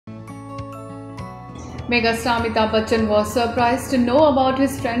Megastar Amitabh Bachchan was surprised to know about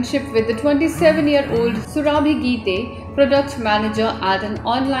his friendship with the 27-year-old Surabhi Geete, product manager at an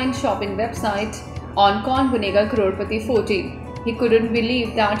online shopping website on Kaun Banega Crorepati 14. He couldn't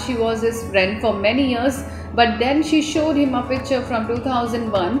believe that she was his friend for many years, but then she showed him a picture from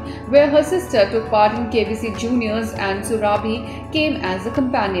 2001 where her sister took part in KBC Juniors and Surabhi came as a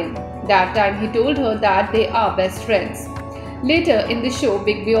companion. That time he told her that they are best friends. Later in the show,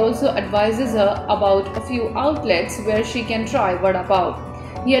 Big B also advises her about a few outlets where she can try vada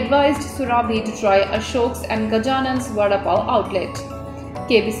pav. He advised Surabhi to try Ashok's and Gajanan's vada pav outlet.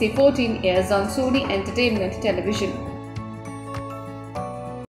 KBC 14 airs on Sony Entertainment Television.